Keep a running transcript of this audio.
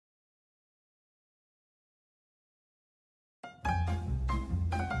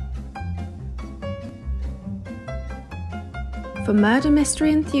For murder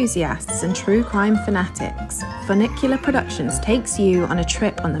mystery enthusiasts and true crime fanatics, Funicular Productions takes you on a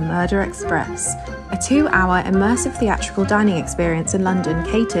trip on the Murder Express, a 2-hour immersive theatrical dining experience in London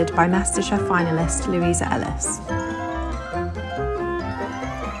catered by MasterChef finalist Louisa Ellis.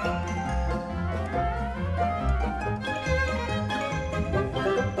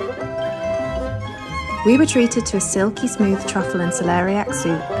 We were treated to a silky smooth truffle and celeriac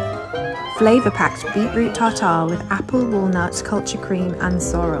soup, flavour-packed beetroot tartare with apple, walnut, culture cream and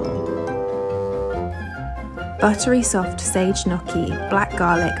sorrel, buttery soft sage gnocchi, black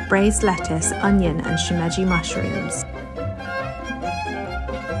garlic, braised lettuce, onion and shimeji mushrooms,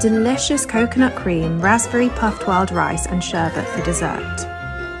 delicious coconut cream, raspberry puffed wild rice and sherbet for dessert.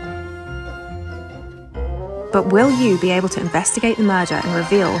 But will you be able to investigate the murder and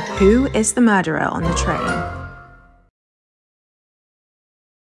reveal who is the murderer on the train?